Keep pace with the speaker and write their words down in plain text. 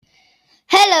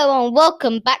Hello and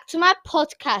welcome back to my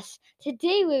podcast.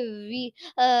 Today we're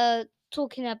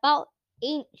talking about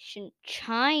ancient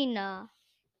China.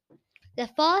 The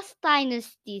first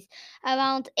dynasties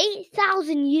around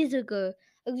 8,000 years ago,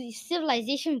 a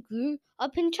civilization grew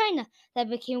up in China that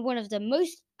became one of the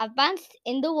most advanced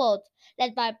in the world,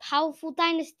 led by powerful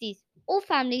dynasties or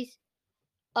families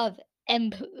of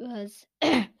emperors.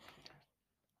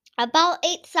 About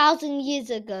 8,000 years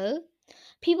ago,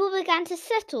 people began to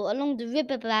settle along the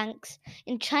river banks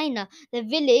in China. The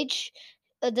villagers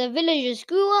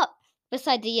grew up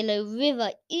beside the Yellow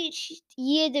River. Each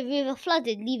year, the river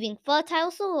flooded, leaving fertile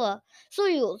soil.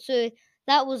 So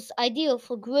that was ideal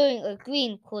for growing a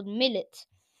grain called millet.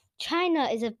 China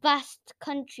is a vast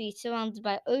country surrounded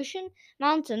by ocean,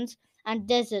 mountains, and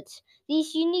deserts.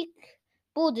 These unique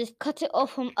borders cut it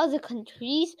off from other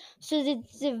countries, so it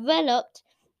developed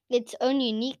its own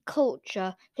unique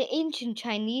culture. The ancient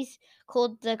Chinese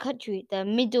called the country the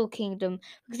Middle Kingdom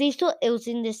because they thought it was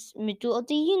in this middle of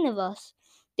the universe.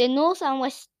 The north and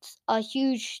west are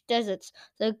huge deserts.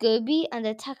 The Gobi and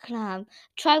the Taklam, a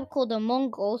tribe called the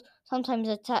Mongols, sometimes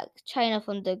attack China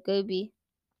from the Gobi.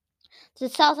 The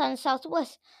south and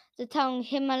southwest, the towering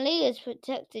Himalayas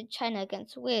protected China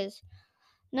against wars.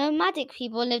 Nomadic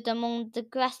people lived among the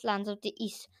grasslands of the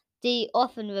east. They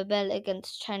often rebelled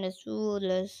against China's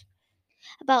rulers.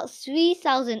 About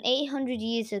 3,800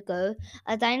 years ago,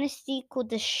 a dynasty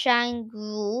called the Shang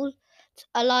ruled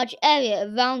a large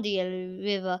area around the Yellow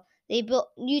River. They built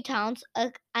new towns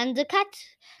and a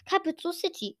capital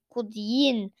city called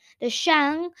Yin. The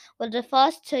Shang were the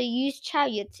first to use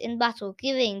chariots in battle,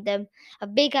 giving them a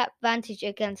big advantage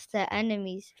against their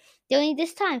enemies. During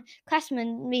this time,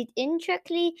 craftsmen made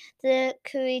intricately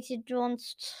decorated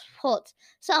bronze pots.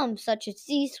 Some, such as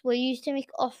these, were used to make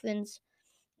offerings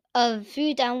of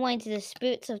food and wine to the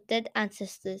spirits of dead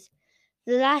ancestors.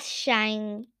 The last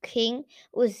Shang king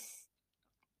was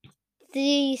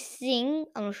I'm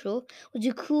not sure, was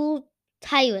a cruel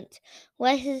tyrant.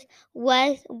 When his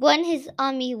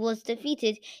army was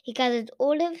defeated, he gathered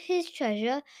all of his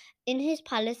treasure in his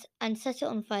palace and set it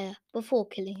on fire before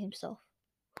killing himself.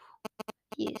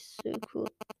 He is so cruel.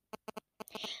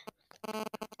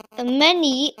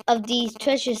 Many of these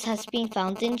treasures has been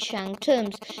found in Shang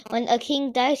tombs. When a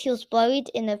king died, he was buried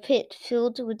in a pit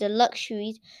filled with the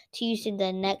luxuries to use in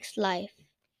their next life.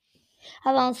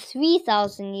 Around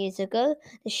 3,000 years ago,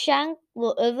 the Shang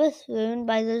were overthrown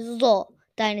by the Zhou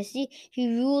dynasty,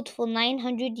 who ruled for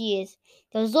 900 years.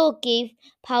 The Zhou gave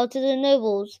power to the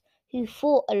nobles, who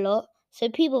fought a lot, so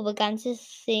people began to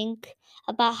think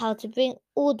about how to bring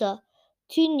order.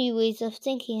 Two new ways of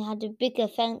thinking had a big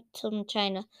effect on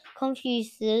China: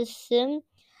 Confucianism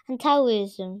and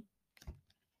Taoism.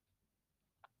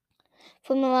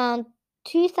 From around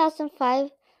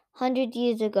 2,500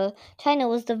 years ago, China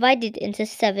was divided into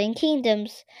 7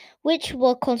 kingdoms, which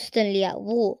were constantly at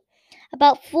war.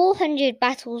 About 400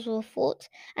 battles were fought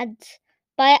and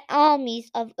by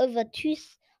armies of over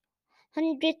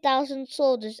 200,000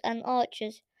 soldiers and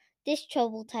archers. This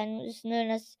troubled time is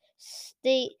known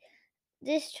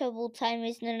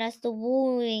as the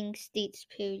Warring States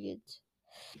period.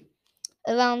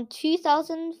 Around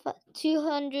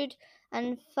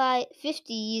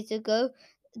 2,250 years ago,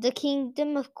 the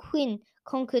kingdom of Qin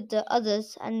conquered the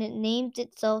others and it named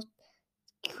itself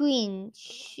Qin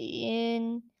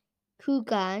Shi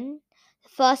Huang, the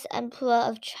first emperor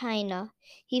of China.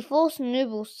 He forced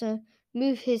nobles to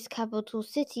move his capital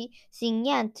city,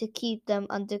 Xinyan, to keep them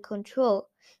under control.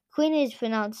 Qin is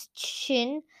pronounced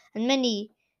Qin, and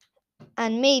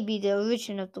may be the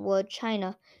origin of the word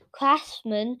China.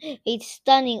 Craftsmen made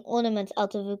stunning ornaments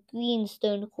out of a green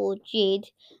stone called jade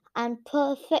and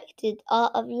perfected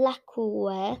art of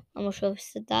lacquerware. I'm not sure if I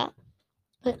said that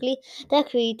quickly,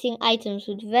 decorating items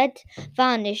with red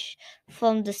varnish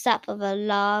from the sap of a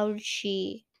large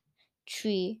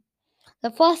tree.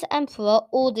 The first emperor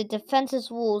ordered the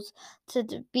fences walls to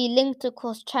be linked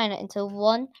across China into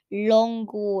one long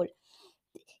wall.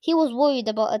 He was worried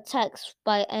about attacks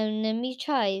by enemy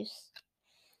tribes.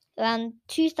 Around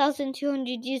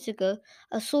 2,200 years ago,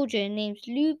 a soldier named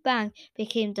Liu Bang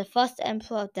became the first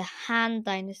emperor of the Han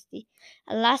dynasty.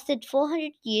 It lasted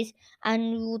 400 years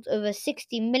and ruled over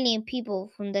 60 million people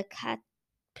from the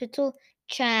capital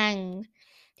Chang.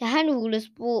 The Han rulers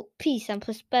brought peace and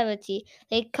prosperity.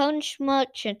 They encouraged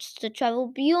merchants to travel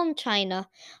beyond China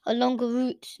along a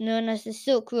route known as the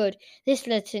Silk Road. This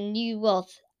led to new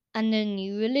wealth and a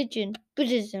new religion,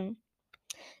 Buddhism.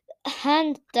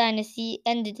 Han dynasty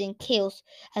ended in chaos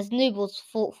as nobles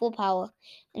fought for power.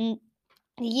 In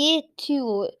the year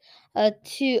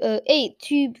 208,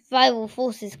 two rival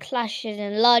forces clashed in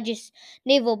the largest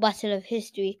naval battle of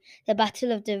history, the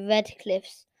Battle of the Red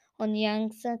Cliffs on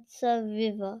Yangtze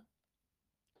River.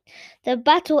 The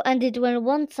battle ended when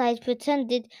one side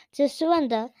pretended to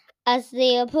surrender. As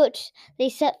they approached, they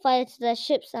set fire to their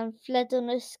ships and fled on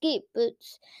escape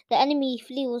boats. The enemy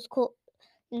fleet was caught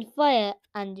in fire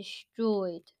and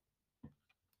destroyed.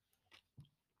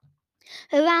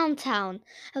 Around town.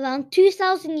 Around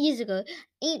 2,000 years ago,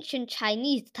 ancient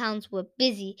Chinese towns were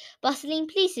busy, bustling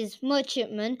places.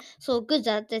 Merchantmen sold goods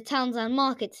at the towns and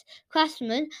markets.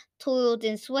 Craftsmen toiled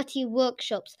in sweaty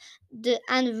workshops,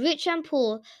 and rich and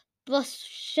poor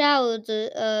showered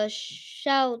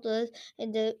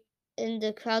in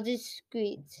the crowded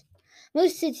streets.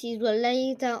 Most cities were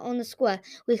laid out on a square,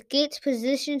 with gates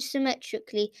positioned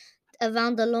symmetrically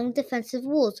around the long defensive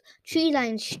walls.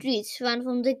 Tree-lined streets ran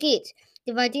from the gate,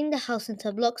 dividing the house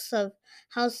into blocks of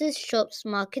houses, shops,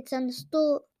 markets, and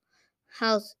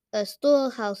storehouses.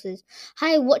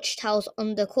 High watchtowers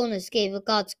on the corners gave the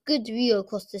guards good view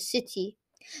across the city.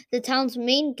 The town's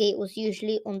main gate was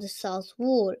usually on the south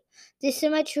wall. This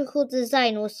symmetrical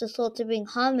design was thought to bring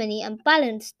harmony and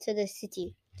balance to the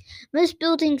city. Most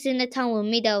buildings in the town were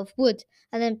made out of wood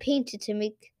and then painted to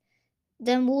make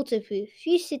them waterproof.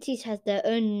 Few cities had their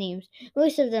own names.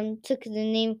 Most of them took the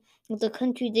name of the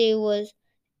country they was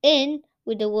in,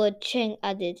 with the word Cheng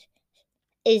added.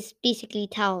 Is basically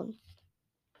town.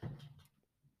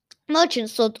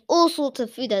 Merchants sold all sorts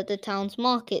of food at the town's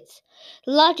markets.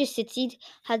 The largest cities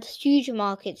had huge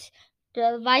markets,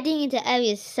 dividing into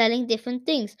areas selling different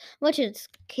things. Merchants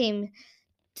came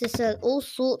to sell all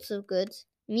sorts of goods,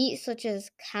 meat such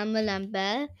as camel and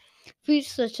bear,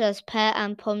 fruits such as pear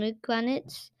and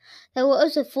pomegranates. There were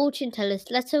also fortune tellers,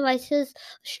 letter writers,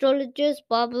 astrologers,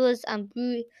 barbers, and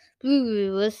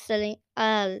brewers selling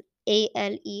Ale.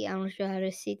 I'm not sure how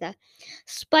to say that.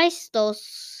 Spice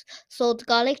stores sold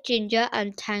garlic, ginger,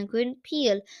 and tangerine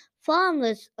peel.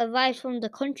 Farmers arrived from the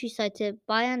countryside to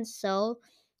buy and sell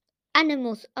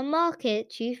animals. A market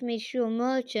chief made sure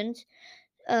merchants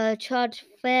charged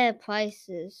fair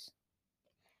prices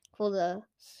for the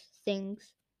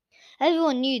things.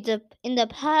 Everyone knew that in the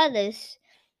palace,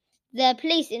 their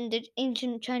place in the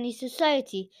ancient Chinese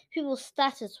society. People's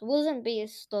status wasn't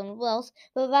based on wealth,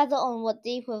 but rather on what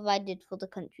they provided for the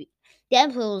country. The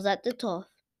emperor was at the top.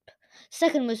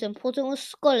 Second most important was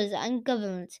scholars and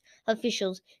government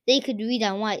officials. They could read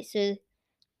and write, so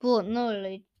brought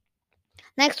knowledge.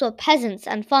 Next were peasants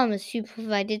and farmers who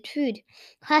provided food.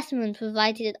 Craftsmen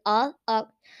provided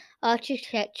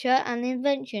architecture, and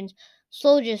inventions.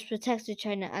 Soldiers protected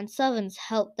China, and servants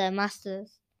helped their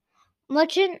masters.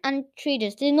 Merchants and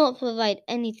traders did not provide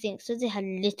anything, so they had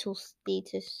little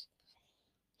status.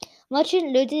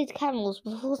 Merchants loaded camels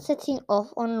before setting off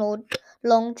on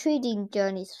long trading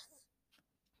journeys.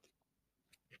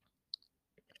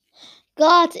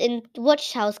 Guards in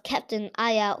watchtowers kept an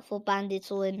eye out for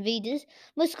bandits or invaders.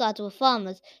 Most guards were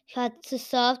farmers who had to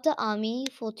serve the army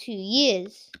for 2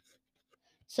 years.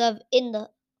 Serve in the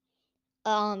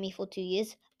army for 2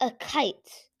 years. A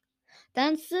kite.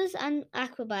 Dancers and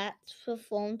acrobats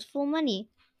performed for money.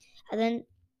 And then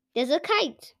there's a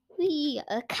kite. Wee,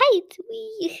 a kite.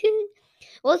 Wee.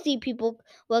 Wealthy people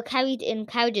were carried in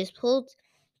carriages pulled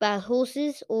by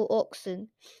horses or oxen.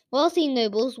 Wealthy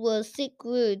nobles wore thick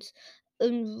robes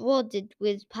embroidered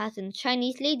with patterns.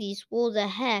 Chinese ladies wore their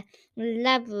hair in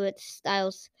elaborate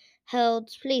styles held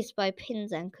placed by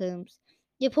pins and combs.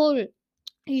 The poor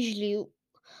usually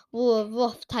wore a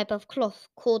rough type of cloth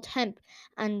called hemp,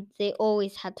 and they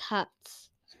always had hats.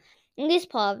 In this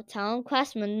part of town,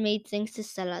 craftsmen made things to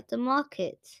sell at the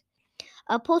market.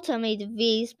 A potter made a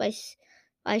vase by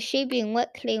shaping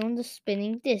wet clay on the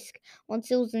spinning disc.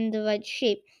 Once it was in the right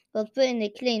shape, it was put in the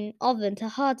clay oven to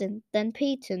harden, then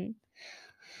pattern.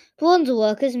 Bronze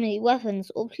workers made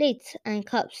weapons or plates and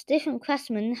cups. Different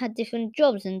craftsmen had different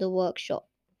jobs in the workshop.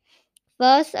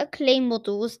 First, a clay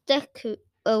model was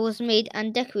made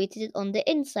and decorated on the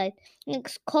inside.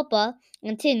 Next, copper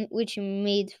and tin, which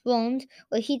made bronze,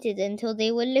 were heated until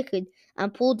they were liquid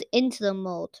and poured into the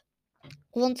mold.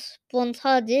 Once bronze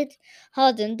hardened,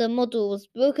 the model was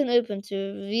broken open to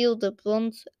reveal the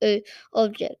bronze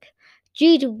object.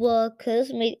 Jade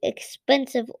workers made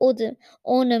expensive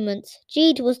ornaments.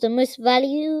 Jade was the most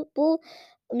valuable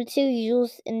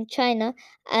materials in China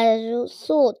as it was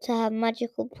thought to have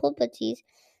magical properties.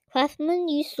 Craftsmen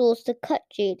used saws to cut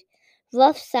jade,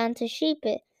 rough sand to shape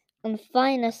it, and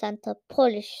finer sand to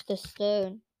polish the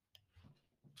stone.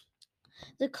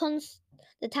 The, cons-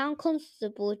 the town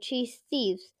constable chased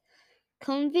thieves.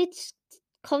 Convicted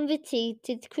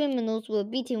criminals were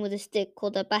beaten with a stick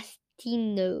called a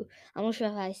Latino. I'm not sure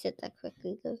if I said that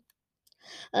correctly though.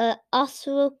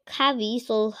 Apothecary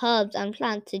sold herbs and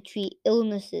plants to treat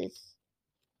illnesses.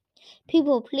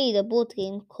 People played a board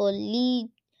game called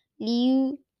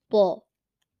Liu Bo.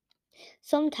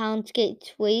 Some towns'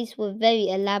 gateways were very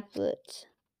elaborate.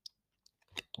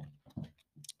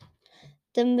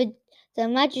 The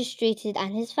magistrate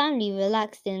and his family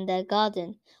relaxed in their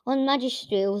garden. One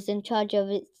magistrate was in charge of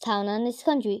its town and its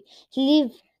country. He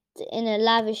lived in a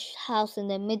lavish house in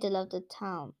the middle of the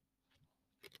town.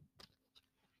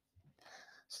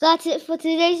 So that's it for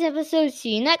today's episode.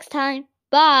 See you next time.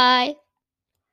 Bye.